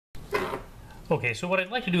Okay, so what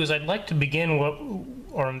I'd like to do is I'd like to begin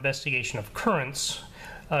our investigation of currents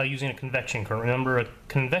using a convection current. Remember, a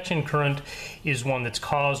convection current is one that's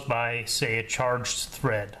caused by, say, a charged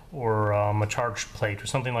thread or a charged plate or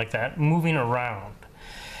something like that moving around.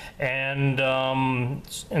 And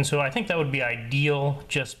so I think that would be ideal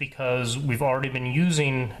just because we've already been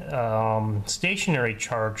using stationary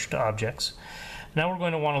charged objects. Now we're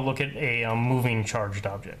going to want to look at a moving charged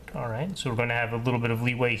object. All right, so we're going to have a little bit of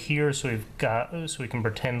leeway here, so we can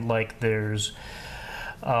pretend like there's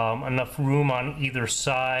enough room on either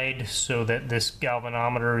side so that this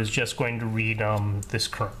galvanometer is just going to read this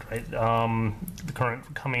current, right? The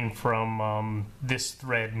current coming from this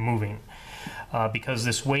thread moving, because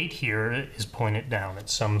this weight here is pulling it down at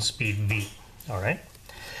some speed v. All right,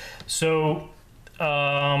 so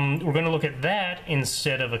we're going to look at that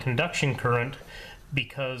instead of a conduction current,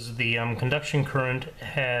 because the conduction current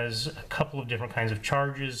has a couple of different kinds of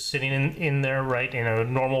charges sitting in there, right? In a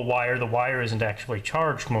normal wire, the wire isn't actually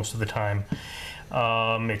charged most of the time.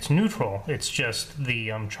 It's neutral. It's just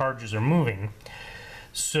the charges are moving.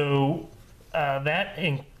 So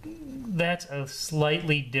that's a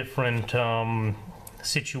slightly different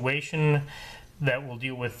situation that we'll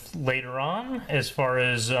deal with later on as far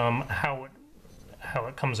as how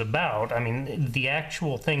it comes about. I mean, the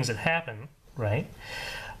actual things that happen, right,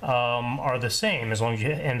 are the same as long as you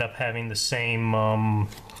end up having the same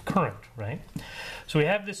current, right? So we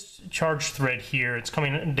have this charged thread here. It's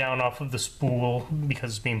coming down off of the spool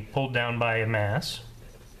because it's being pulled down by a mass.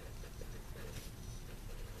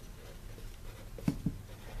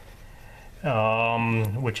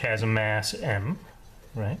 Which has a mass m,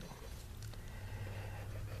 right?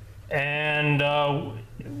 And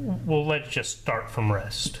let's just start from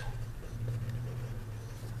rest.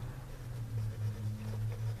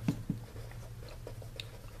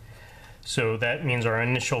 So that means our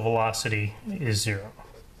initial velocity is 0.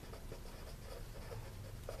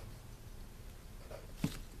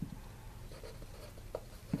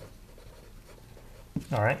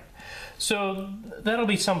 All right. So that'll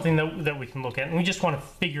be something that we can look at, and we just want to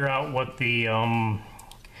figure out what the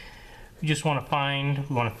we want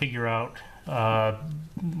to figure out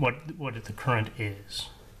what the current is.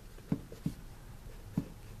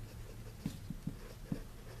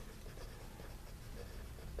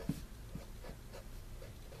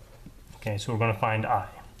 Okay, so we're going to find I.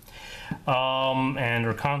 And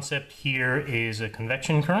our concept here is a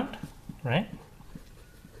convection current, right?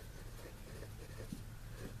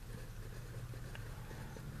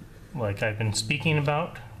 Like I've been speaking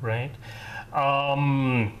about, right?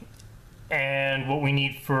 And what we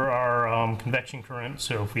need for our convection current,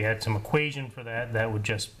 so if we had some equation for that, that would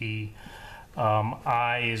just be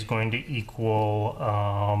I is going to equal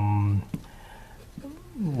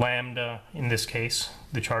lambda, in this case,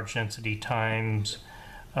 the charge density times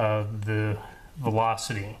the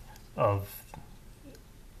velocity of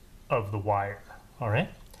the wire. All right.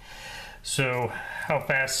 So how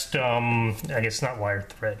fast? I guess not wire,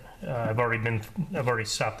 thread. I've already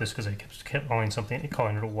stopped this because I kept calling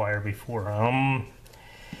it a wire before.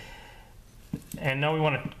 And now we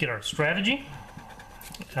want to get our strategy.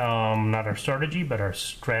 Not our strategy, but our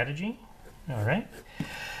strategy. All right.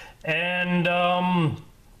 And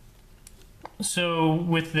so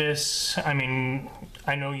with this, I mean,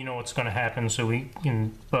 I know you know what's going to happen, so we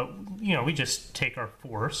just take our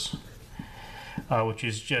force, which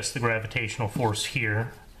is just the gravitational force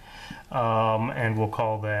here, and we'll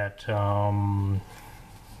call that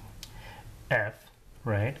F,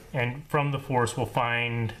 right? And from the force, we'll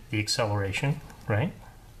find the acceleration, right?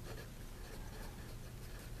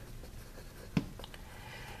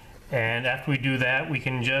 And after we do that, we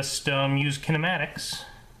can just use kinematics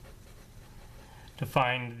to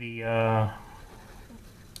find the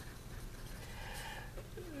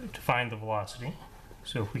velocity.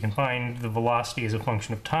 So if we can find the velocity as a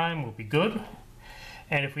function of time, we'll be good.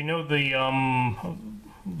 And if we know the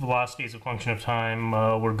velocity as a function of time,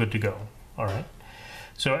 we're good to go. All right.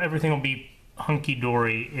 So everything will be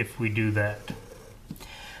hunky-dory if we do that.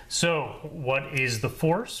 So what is the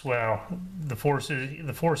force? Well, the force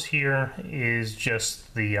here is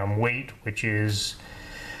just the weight, which is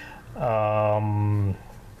minus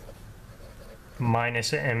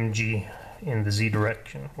mg in the z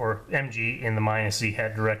direction, or mg in the minus z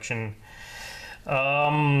hat direction.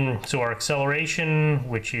 So our acceleration,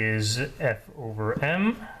 which is F over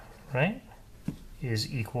m, right,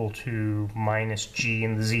 is equal to minus g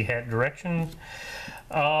in the z hat direction.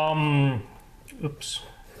 Oops.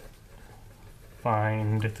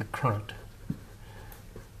 Find the current.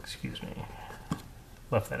 Excuse me.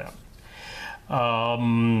 Left that out.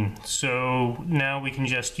 So now we can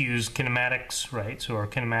just use kinematics, right? So our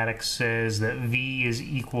kinematics says that V is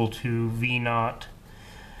equal to V naught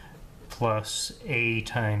plus A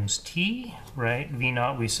times T, right? V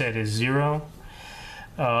naught we said is 0.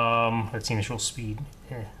 That's the initial speed.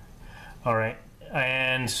 All right.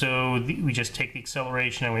 And so we just take the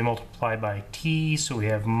acceleration and we multiply by T, so we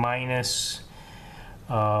have minus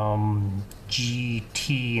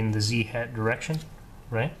gt in the z hat direction,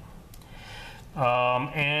 right?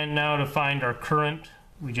 And now to find our current,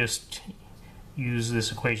 we just use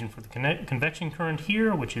this equation for the convection current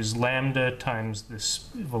here, which is lambda times this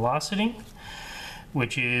velocity,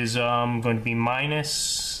 which is going to be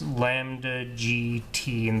minus lambda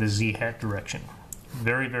gt in the z hat direction.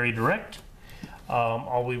 Very, very direct.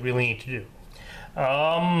 All we really need to do.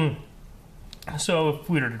 So if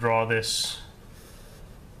we were to draw this,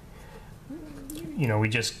 you know, we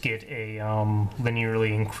just get a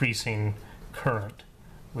linearly increasing current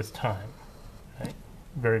with time. Right?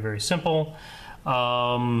 Very, very simple.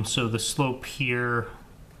 So the slope here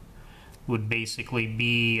would basically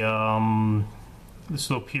be, the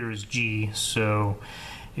slope here is g, so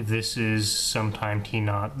if this is some time t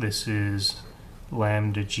naught, this is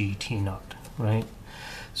lambda g t naught, right?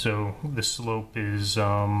 So the slope is,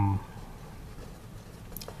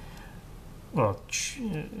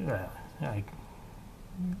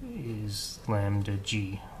 is lambda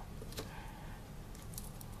g,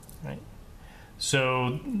 right?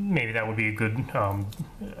 So maybe that would be a good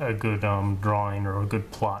drawing or a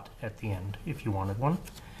good plot at the end if you wanted one.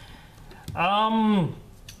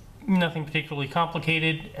 Nothing particularly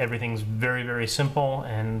complicated. Everything's very, very simple,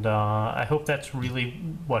 and I hope that's really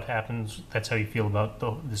what happens. That's how you feel about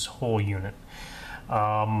this whole unit.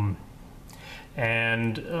 And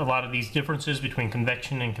a lot of these differences between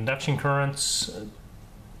convection and conduction currents,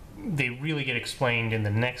 they really get explained in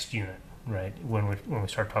the next unit, right? When we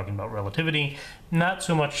start talking about relativity. Not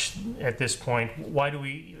so much at this point. Why do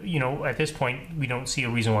we, at this point, we don't see a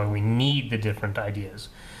reason why we need the different ideas.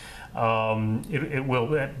 It will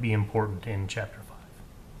be important in chapter 5.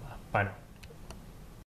 Bye now.